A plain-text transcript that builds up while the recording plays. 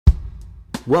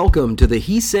Welcome to the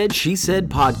He Said, She Said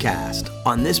podcast.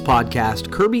 On this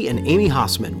podcast, Kirby and Amy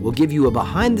Hossman will give you a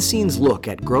behind-the-scenes look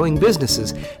at growing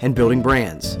businesses and building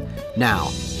brands. Now,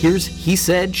 here's He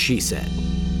Said, She Said.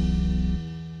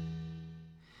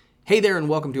 Hey there, and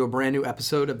welcome to a brand new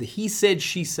episode of the He Said,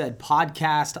 She Said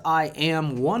podcast. I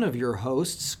am one of your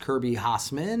hosts, Kirby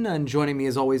Hossman, and joining me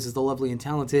as always is the lovely and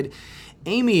talented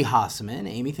Amy Hossman.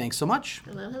 Amy, thanks so much.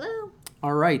 Hello, hello.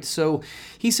 All right, so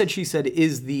He Said, She Said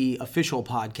is the official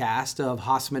podcast of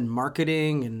Hossman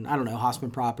Marketing and,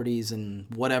 Hossman Properties and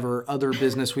whatever other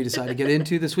business we decide to get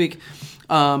into this week.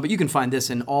 But you can find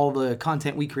this in all the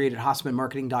content we create at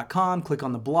hossmanmarketing.com. Click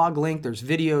on the blog link. There's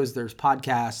videos, there's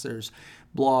podcasts, there's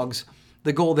blogs.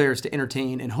 The goal there is to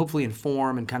entertain and hopefully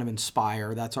inform and kind of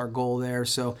inspire. That's our goal there.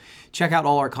 So check out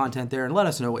all our content there and let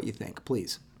us know what you think,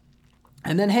 please.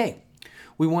 And then, hey,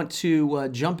 we want to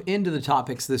jump into the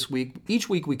topics this week. Each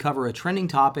week we cover a trending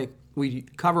topic. We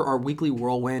cover our weekly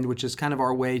whirlwind, which is kind of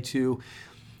our way to,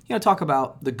 talk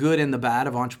about the good and the bad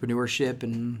of entrepreneurship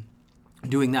and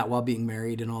doing that while being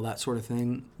married and all that sort of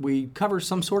thing. We cover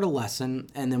some sort of lesson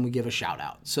and then we give a shout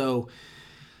out. So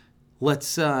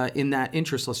let's, in that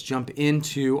interest, let's jump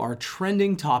into our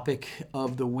trending topic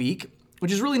of the week,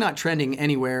 which is really not trending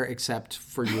anywhere except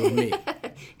for you and me.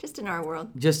 Just in our world.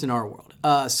 Just in our world.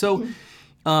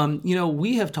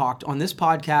 We have talked on this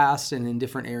podcast and in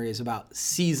different areas about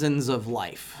seasons of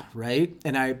life, right?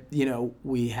 And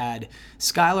we had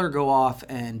Skylar go off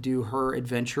and do her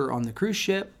adventure on the cruise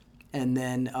ship, and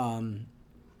then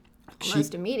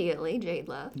almost immediately Jade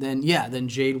left. Then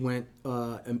Jade went,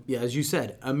 as you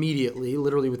said, immediately,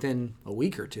 literally within a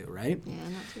week or two, right? Yeah,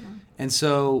 not too long. And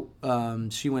so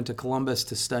she went to Columbus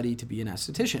to study to be an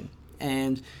esthetician.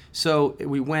 And so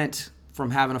we went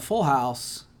from having a full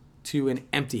house to an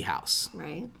empty house.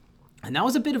 Right. And that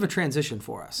was a bit of a transition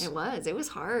for us. It was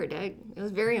hard. It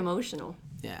was very emotional.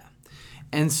 Yeah.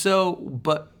 And so,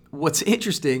 but what's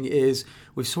interesting is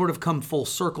we've sort of come full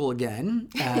circle again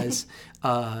as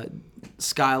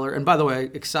Skylar, and by the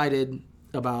way, excited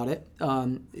about it.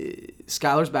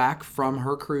 Skylar's back from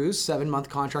her cruise, 7-month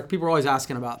contract. People are always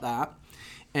asking about that.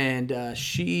 And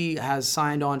she has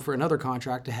signed on for another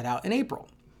contract to head out in April.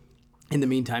 In the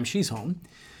meantime, she's home.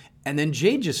 And then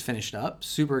Jade just finished up.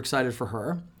 Super excited for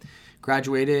her.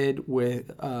 Graduated with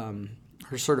her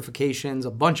certifications, a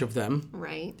bunch of them.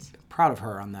 Right. Proud of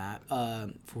her on that.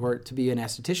 For her to be an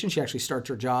esthetician, she actually starts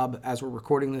her job as we're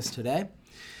recording this today.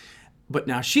 But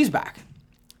now she's back.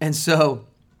 And so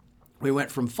we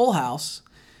went from full house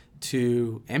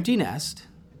to empty nest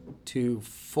to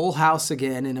full house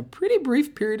again in a pretty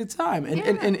brief period of time. And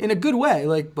in a good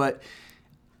way. But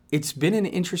it's been an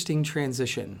interesting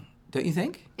transition. Don't you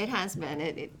think? It has been.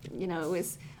 It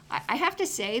was. I have to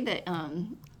say that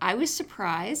I was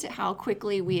surprised at how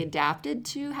quickly we adapted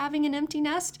to having an empty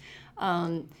nest.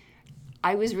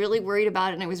 I was really worried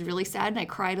about it, and I was really sad, and I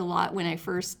cried a lot when I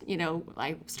first,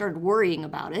 I started worrying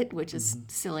about it, which is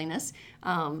silliness.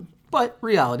 But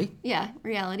reality. Yeah,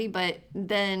 reality. But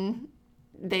then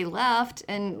they left,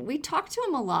 and we talked to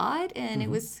them a lot, and it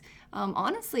was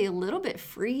honestly a little bit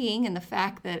freeing in the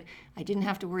fact that I didn't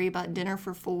have to worry about dinner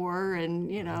for 4 and,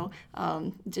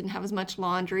 didn't have as much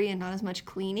laundry and not as much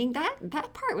cleaning.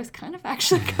 That part was kind of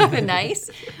actually kind of nice.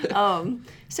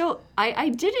 So I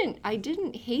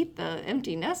didn't hate the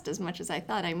empty nest as much as I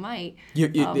thought I might.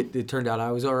 It turned out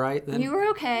I was all right then? You were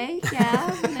okay,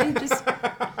 yeah. And I just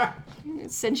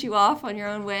sent you off on your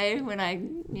own way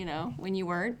when you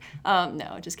weren't.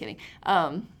 No, just kidding.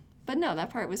 But no, that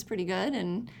part was pretty good,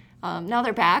 and now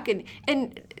they're back,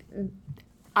 and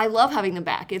I love having them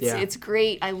back. It's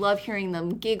great. I love hearing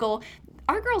them giggle.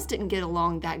 Our girls didn't get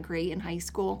along that great in high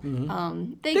school.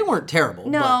 Mm-hmm. They weren't terrible.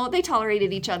 No, they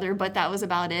tolerated each other, but that was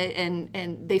about it.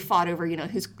 And they fought over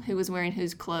who was wearing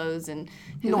whose clothes and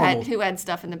who had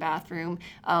stuff in the bathroom.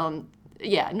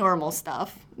 Normal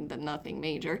stuff, nothing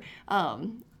major.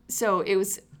 So it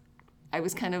was. I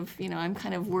was kind of, I'm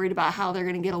kind of worried about how they're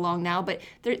going to get along now, but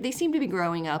they seem to be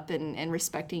growing up and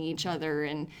respecting each other.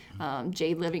 And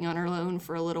Jade living on her own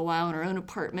for a little while in her own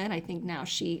apartment. I think now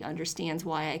she understands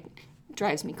why it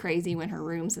drives me crazy when her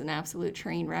room's an absolute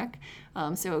train wreck.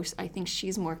 So I think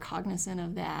she's more cognizant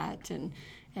of that. So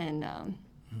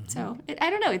I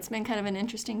don't know. It's been kind of an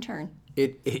interesting turn.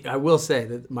 I will say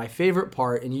that my favorite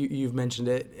part, and you've mentioned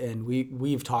it, and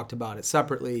we've talked about it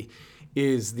separately,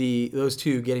 is those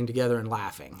two getting together and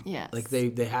laughing. Yes. Like they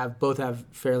both have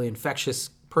fairly infectious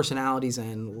personalities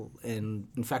and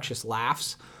infectious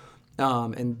laughs.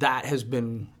 And that has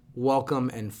been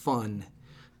welcome and fun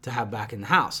to have back in the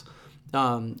house.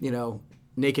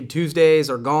 Naked Tuesdays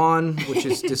are gone, which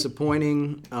is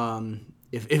disappointing.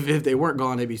 if they weren't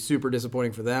gone, it'd be super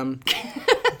disappointing for them.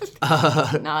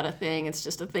 Not a thing. It's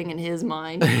just a thing in his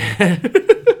mind.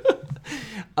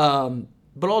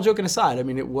 But all joking aside, I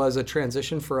mean, it was a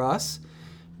transition for us,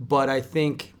 but I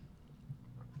think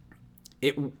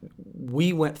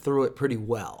we went through it pretty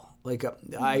well. Like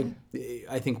I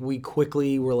think we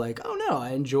quickly were like, oh no, I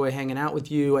enjoy hanging out with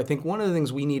you. I think one of the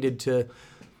things we needed to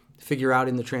figure out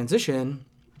in the transition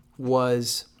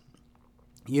was,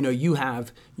 you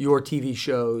have your TV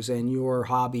shows and your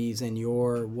hobbies and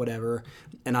your whatever,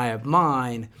 and I have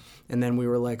mine. And then we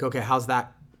were like, okay, how's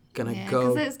that going to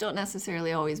go? Because those don't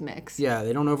necessarily always mix. Yeah,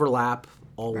 they don't overlap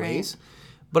always. Right.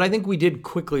 But I think we did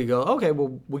quickly go, okay,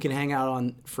 well, we can hang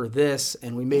out for this,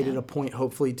 and we made it a point,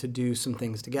 hopefully, to do some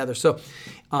things together. So,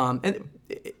 and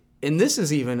this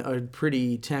is even a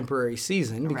pretty temporary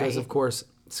season because, of course,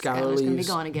 Skylar leaves going to be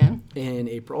gone again in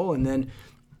April, and then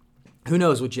who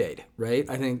knows with Jade, right?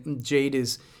 I think Jade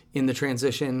is in the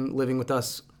transition, living with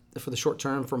us for the short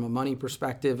term from a money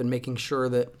perspective and making sure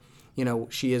that,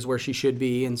 she is where she should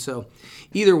be. And so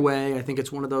either way, I think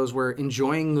it's one of those where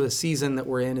enjoying the season that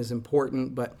we're in is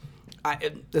important, but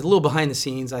it's a little behind the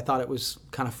scenes. I thought it was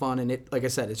kind of fun. And like I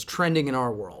said, it's trending in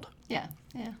our world. Yeah.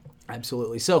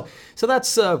 Absolutely. So that's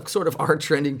sort of our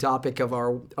trending topic of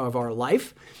our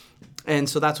life. And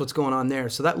so that's what's going on there.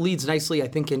 So that leads nicely, I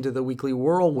think, into the weekly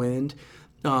whirlwind.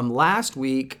 Last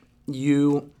week,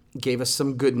 you gave us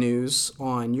some good news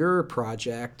on your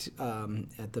project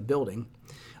at the building.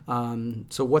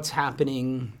 So what's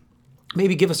happening?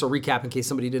 Maybe give us a recap in case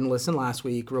somebody didn't listen last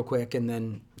week real quick, and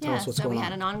then tell us what's going on. So we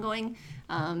had an ongoing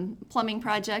plumbing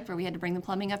project where we had to bring the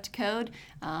plumbing up to code.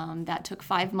 That took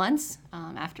 5 months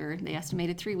after they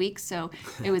estimated 3 weeks. So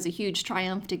it was a huge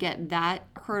triumph to get that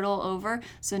hurdle over.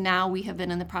 So now we have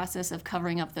been in the process of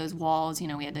covering up those walls.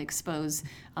 We had to expose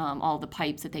all the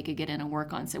pipes that they could get in and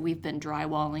work on. So we've been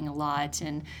drywalling a lot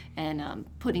and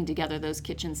putting together those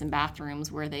kitchens and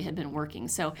bathrooms where they had been working.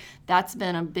 So that's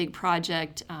been a big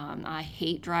project. I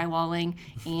hate drywalling,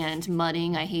 and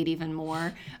mudding I hate even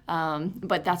more.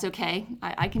 But that's okay.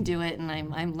 I can do it, and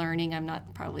I'm learning. I'm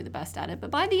not probably the best at it,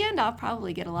 but by the end I'll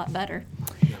probably get a lot better.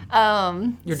 Yeah.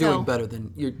 You're doing better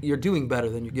than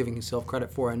you're giving yourself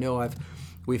credit for. I know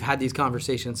we've had these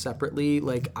conversations separately.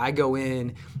 Like, I go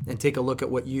in and take a look at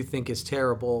what you think is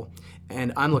terrible,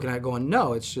 and I'm looking at it going,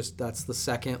 no, it's just that's the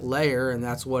second layer, and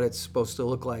that's what it's supposed to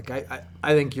look like.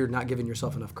 I think you're not giving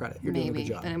yourself enough credit. You're doing a good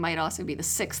job. But it might also be the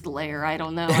sixth layer. I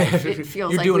don't know. It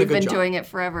feels like we've been doing it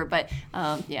forever, but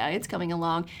it's coming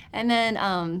along. And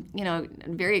then,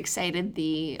 very excited.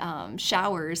 The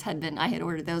showers I had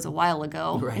ordered those a while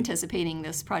ago, anticipating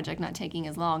this project not taking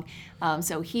as long.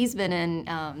 So he's been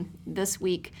in this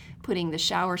week putting the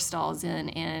shower stalls in,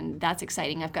 and that's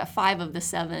exciting. I've got 5 of the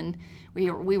 7. We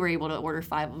were able to order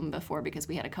 5 of them before because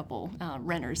we had a couple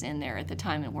renters in there at the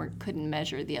time and couldn't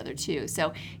measure the other 2.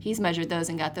 So he's measured those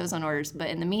and got those on orders. But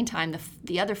in the meantime,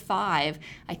 the other 5,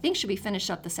 I think, should be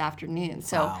finished up this afternoon.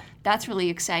 So that's really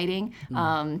exciting.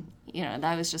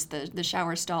 That was just the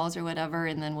shower stalls or whatever,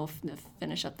 and then we'll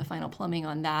finish up the final plumbing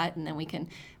on that, and then we can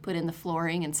put in the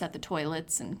flooring and set the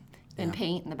toilets and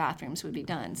paint, and the bathrooms would be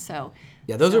done. So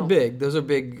those are big. Those are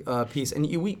big piece. And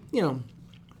we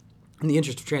in the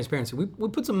interest of transparency, we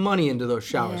put some money into those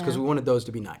showers because we wanted those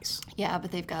to be nice. Yeah,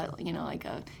 but they've got, like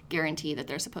a guarantee that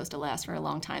they're supposed to last for a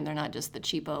long time. They're not just the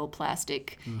cheapo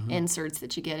plastic inserts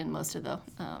that you get in most of the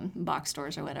box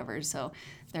stores or whatever. So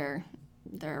they're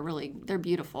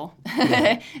beautiful.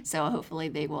 Yeah. So hopefully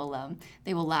they will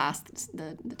last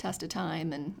the test of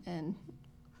time and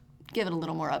give it a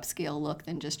little more upscale look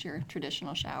than just your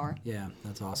traditional shower. Yeah,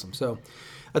 that's awesome. So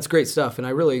that's great stuff. And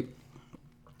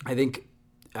I think,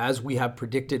 as we have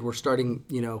predicted, we're starting,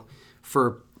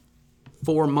 for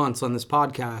 4 months on this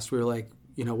podcast, we were like,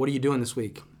 what are you doing this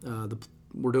week?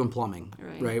 We're doing plumbing,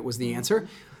 right? Was the answer.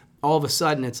 All of a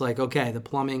sudden, it's like, okay, the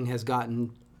plumbing has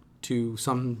gotten to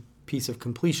some piece of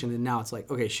completion, and now it's like,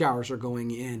 okay, showers are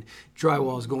going in,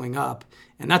 drywall is going up,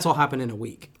 and that's all happened in a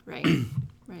week. Right.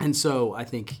 And so I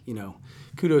think,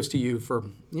 kudos to you for,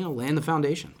 laying the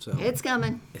foundation. So it's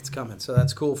coming. So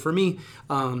that's cool. For me,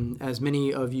 as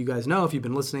many of you guys know, if you've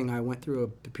been listening, I went through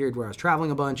a period where I was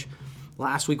traveling a bunch.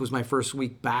 Last week was my first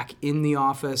week back in the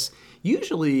office.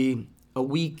 Usually a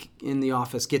week in the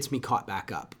office gets me caught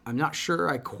back up. I'm not sure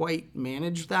I quite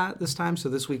managed that this time. So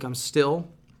this week I'm still,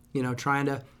 trying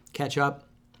to catch up.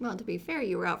 Well, to be fair,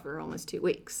 you were out for almost 2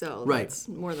 weeks, so that's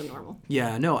more than normal.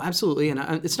 Yeah, no, absolutely. And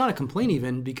it's not a complaint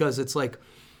even, because it's like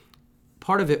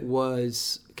part of it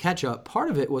was catch up. Part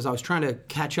of it was I was trying to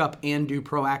catch up and do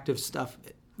proactive stuff.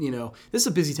 This is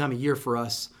a busy time of year for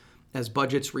us as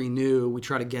budgets renew, we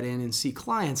try to get in and see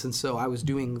clients. And so I was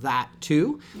doing that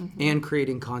too, and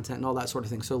creating content and all that sort of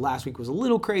thing. So last week was a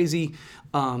little crazy.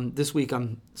 This week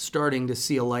I'm starting to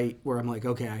see a light where I'm like,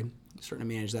 okay, I'm starting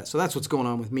to manage that. So that's what's going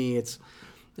on with me. It's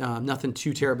nothing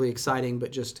too terribly exciting,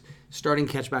 but just starting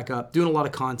to catch back up, doing a lot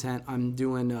of content. I'm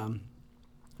doing a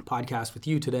podcast with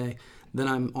you today. Then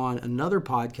I'm on another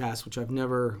podcast, which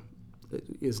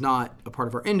is not a part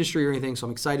of our industry or anything. So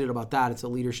I'm excited about that. It's a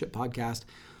leadership podcast.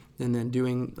 And then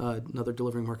doing another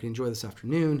Delivering Marketing Joy this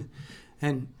afternoon.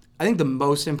 And I think the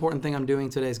most important thing I'm doing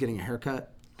today is getting a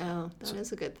haircut. Oh, that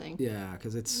is a good thing. Yeah,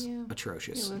 because it's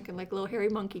atrocious. You're looking like a little hairy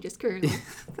monkey just currently.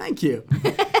 Thank you.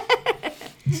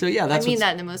 So yeah, that's I mean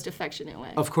that in the most affectionate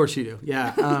way. Of course you do.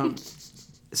 Yeah.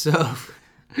 So,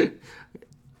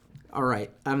 all right.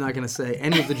 I'm not going to say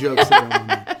any of the jokes that are on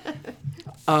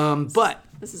that. But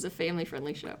this is a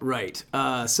family-friendly show. Right.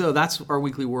 So that's our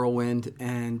weekly whirlwind,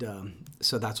 and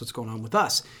so that's what's going on with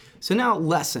us. So now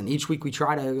lesson. Each week we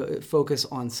try to focus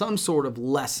on some sort of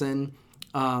lesson,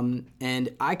 and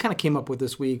I kind of came up with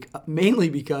this week mainly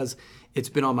because it's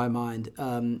been on my mind,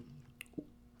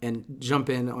 and jump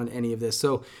in on any of this.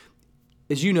 So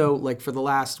as you know, like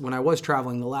when I was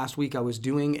traveling, the last week I was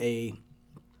doing a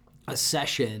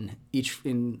session each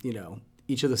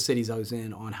of the cities I was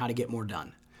in on how to get more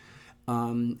done.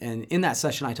 And in that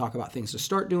session, I talk about things to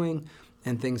start doing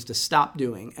and things to stop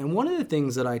doing. And one of the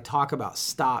things that I talk about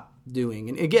stop doing,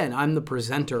 and again, I'm the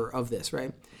presenter of this,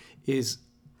 right, is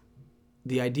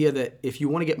the idea that if you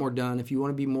want to get more done, if you want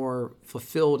to be more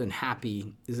fulfilled and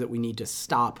happy, is that we need to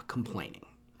stop complaining,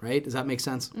 right? Does that make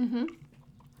sense? Mm-hmm.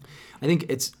 I think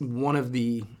it's one of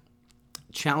the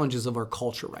challenges of our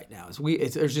culture right now.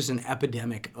 There's just an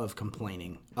epidemic of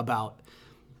complaining about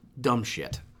dumb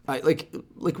shit. Are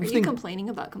you complaining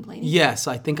about complaining? Yes,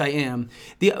 I think I am.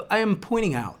 I am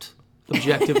pointing out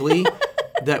objectively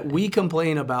that we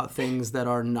complain about things that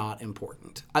are not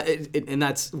important. And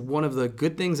that's one of the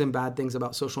good things and bad things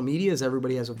about social media is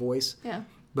everybody has a voice. Yeah.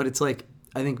 But it's like,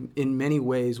 I think in many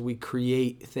ways we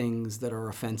create things that are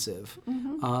offensive.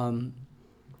 Mm-hmm.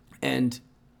 And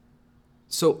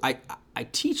so I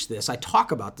teach this, I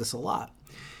talk about this a lot.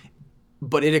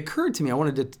 But it occurred to me, I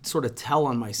wanted to sort of tell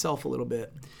on myself a little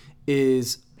bit,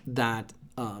 is that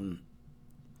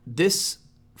this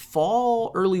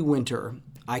fall, early winter,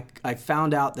 I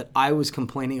found out that I was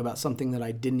complaining about something that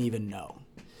I didn't even know.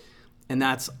 And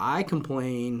I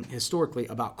complain historically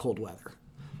about cold weather.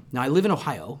 Now, I live in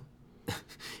Ohio,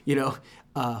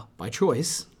 by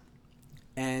choice.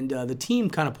 And the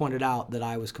team kind of pointed out that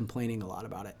I was complaining a lot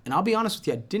about it. And I'll be honest with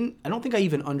you, I don't think I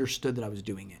even understood that I was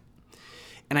doing it.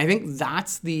 And I think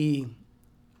that's the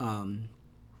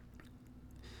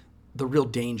real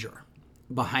danger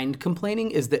behind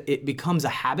complaining is that it becomes a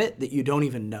habit that you don't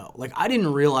even know. Like I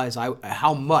didn't realize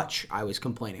how much I was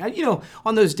complaining.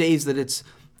 On those days that it's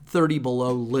 30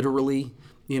 below, literally,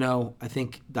 I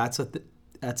think that's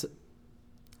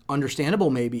understandable,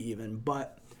 maybe even.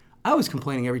 But I was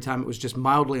complaining every time it was just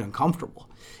mildly uncomfortable,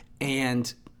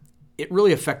 and it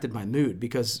really affected my mood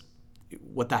because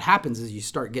what that happens is you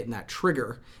start getting that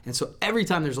trigger. And so every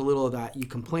time there's a little of that, you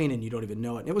complain and you don't even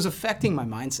know it. And it was affecting my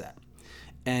mindset.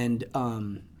 And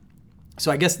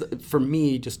so I guess for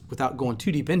me, just without going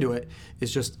too deep into it,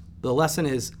 is just the lesson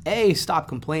is, A, stop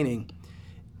complaining.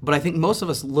 But I think most of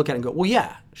us look at it and go, well,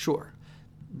 yeah, sure.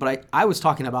 But I was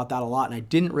talking about that a lot, and I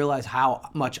didn't realize how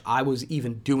much I was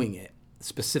even doing it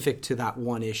specific to that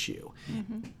one issue.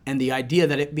 Mm-hmm. And the idea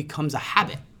that it becomes a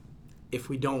habit if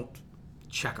we don't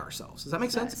check ourselves. Does that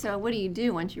make sense? So what do you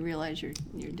do once you realize you're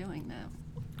doing that?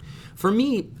 For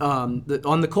me, on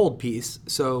the cold piece,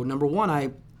 so number one,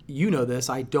 I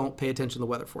don't pay attention to the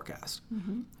weather forecast.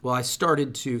 Mm-hmm. Well, I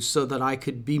started to so that I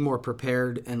could be more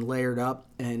prepared and layered up,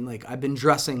 and I've been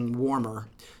dressing warmer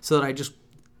so that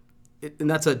and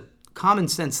that's a common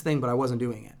sense thing, but I wasn't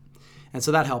doing it. And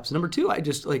so that helps. Number two, I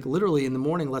just literally in the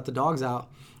morning let the dogs out,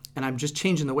 and I'm just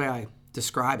changing the way I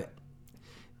describe it.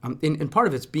 And part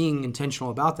of it's being intentional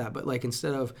about that, but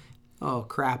instead of, oh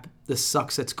crap, this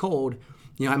sucks, it's cold,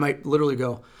 I might literally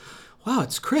go, wow,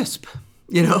 it's crisp,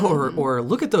 or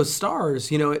look at those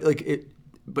stars,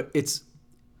 but it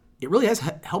really has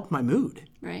helped my mood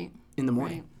right in the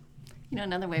morning. Right.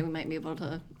 Another way we might be able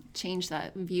to change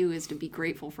that view is to be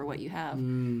grateful for what you have.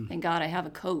 Thank God I have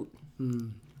a coat.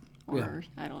 Or yeah.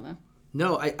 I don't know.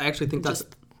 No, I actually think that's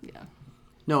yeah.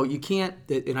 No, you can't,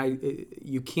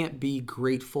 you can't be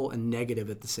grateful and negative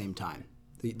at the same time.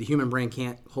 The human brain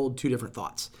can't hold two different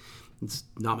thoughts. It's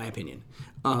not my opinion.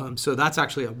 So that's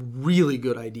actually a really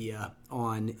good idea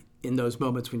in those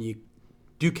moments when you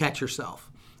do catch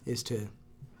yourself, is to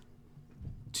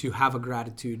have a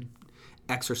gratitude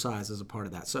exercise is a part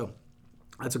of that. So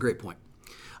that's a great point.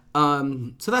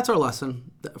 So that's our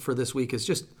lesson for this week, is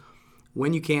just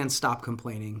when you can, stop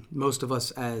complaining. Most of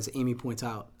us, as Amy points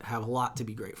out, have a lot to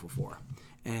be grateful for.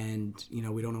 And,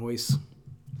 we don't always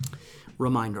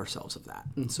remind ourselves of that.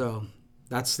 And so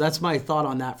that's my thought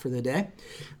on that for the day.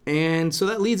 And so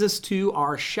that leads us to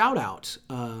our shout out.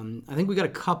 I think we got a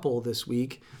couple this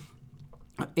week.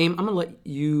 Aim, I'm going to let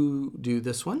you do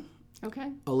this one.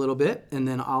 Okay. A little bit, and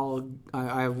then I'm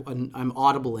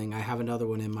audibling. I have another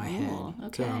one in my head.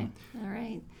 Okay. All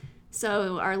right.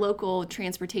 So our local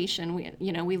transportation,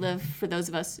 we live, for those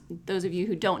of you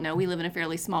who don't know, we live in a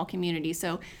fairly small community.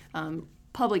 So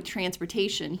public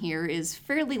transportation here is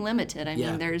fairly limited. I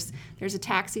mean, there's a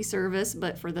taxi service,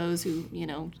 but for those who,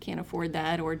 can't afford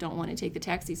that or don't want to take the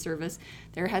taxi service,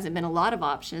 there hasn't been a lot of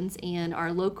options. And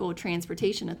our local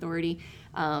transportation authority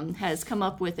has come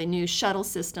up with a new shuttle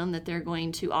system that they're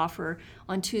going to offer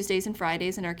on Tuesdays and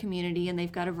Fridays in our community, and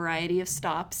they've got a variety of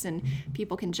stops, and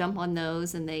people can jump on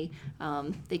those, and they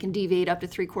can deviate up to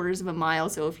 3/4 of a mile.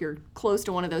 So if you're close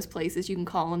to one of those places, you can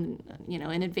call them,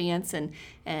 in advance and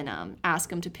ask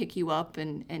them to pick you up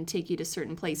and take you to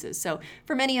certain places. So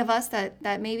for many of us,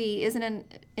 that maybe isn't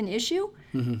an issue,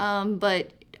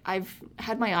 but I've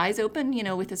had my eyes open,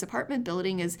 with this apartment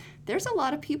building, is there's a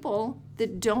lot of people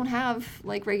that don't have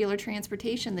like regular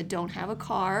transportation, that don't have a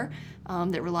car,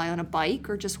 that rely on a bike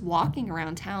or just walking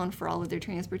around town for all of their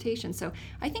transportation. So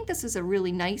I think this is a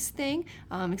really nice thing,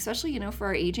 especially, for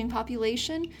our aging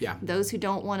population. Yeah. Those who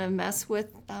don't want to mess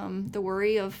with the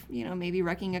worry of, maybe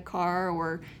wrecking a car,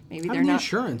 or maybe having they're not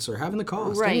insurance or having the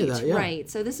cost. Right, any of that, yeah. Right.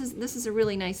 So this is a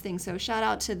really nice thing. So shout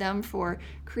out to them for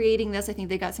creating this. I think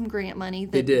they got some grant money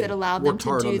that allowed them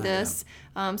to do this.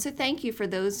 So thank you for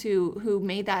those who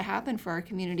made that happen for our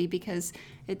community, because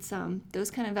it's those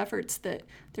kind of efforts that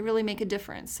really make a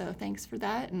difference. So thanks for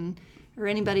that. And or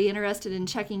anybody interested in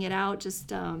checking it out,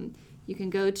 just you can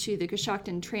go to the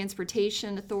Coshocton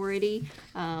Transportation Authority.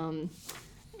 And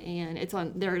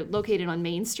they're located on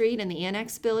Main Street in the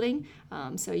Annex building.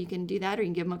 So you can do that, or you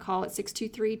can give them a call at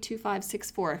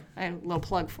 623-2564. I have a little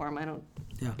plug for them. I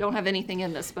don't have anything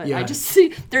in this, but I just see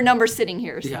their number sitting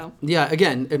here. So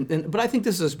again, but I think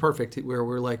this is perfect, where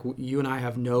we're like, you and I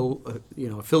have no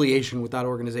affiliation with that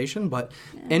organization, but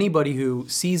anybody who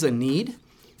sees a need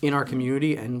in our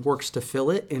community and works to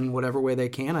fill it in whatever way they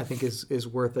can, I think is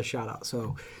worth a shout out.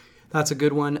 So that's a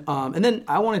good one. And then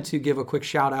I wanted to give a quick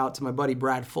shout out to my buddy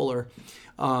Brad Fuller.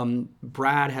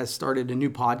 Brad has started a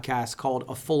new podcast called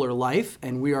A Fuller Life,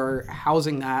 and we are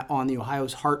housing that on the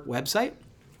Ohio's Heart website.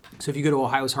 So if you go to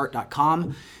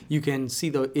ohiosheart.com, you can see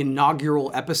the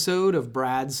inaugural episode of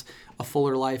Brad's A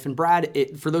Fuller Life. And Brad,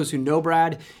 for those who know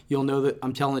Brad, you'll know that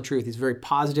I'm telling the truth. He's a very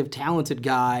positive, talented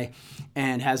guy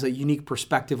and has a unique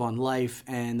perspective on life.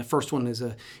 And the first one is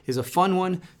a fun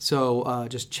one. So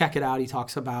just check it out. He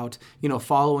talks about,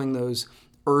 following those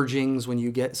urgings when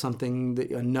you get something,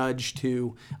 a nudge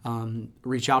to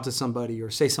reach out to somebody or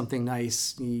say something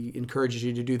nice. He encourages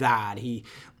you to do that. He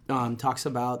talks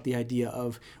about the idea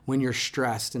of when you're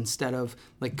stressed, instead of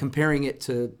like comparing it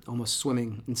to almost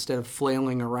swimming, instead of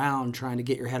flailing around trying to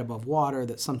get your head above water,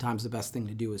 that sometimes the best thing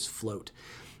to do is float.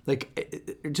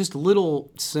 Like just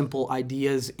little simple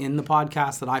ideas in the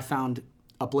podcast that I found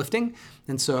uplifting.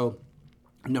 And so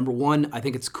number one, I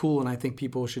think it's cool and I think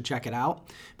people should check it out.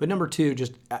 But number two,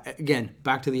 just again,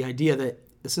 back to the idea that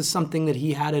this is something that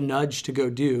he had a nudge to go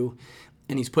do,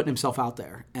 and he's putting himself out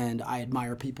there, and I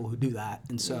admire people who do that,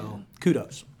 and so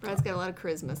kudos. Brad's got a lot of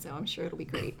charisma, so I'm sure it'll be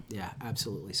great. Yeah,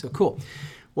 absolutely. So cool.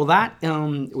 Well, that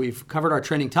we've covered our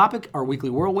trending topic, our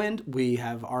weekly whirlwind. We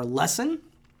have our lesson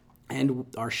and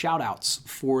our shout-outs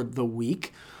for the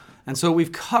week. And so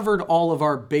we've covered all of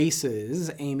our bases.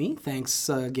 Amy, thanks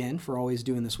again for always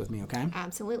doing this with me, okay?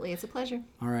 Absolutely. It's a pleasure.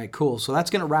 All right, cool. So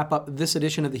that's going to wrap up this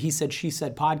edition of the He Said, She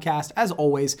Said podcast. As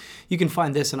always, you can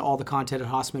find this and all the content at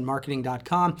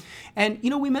HossmanMarketing.com. And,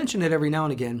 we mention it every now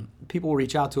and again. People will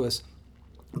reach out to us.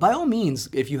 By all means,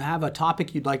 if you have a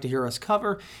topic you'd like to hear us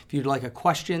cover, if you'd like a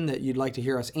question that you'd like to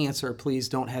hear us answer, please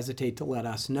don't hesitate to let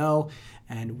us know.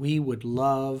 And we would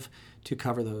love to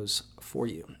cover those for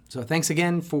you. So thanks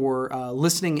again for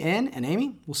listening in. And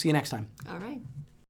Amy, we'll see you next time. All right.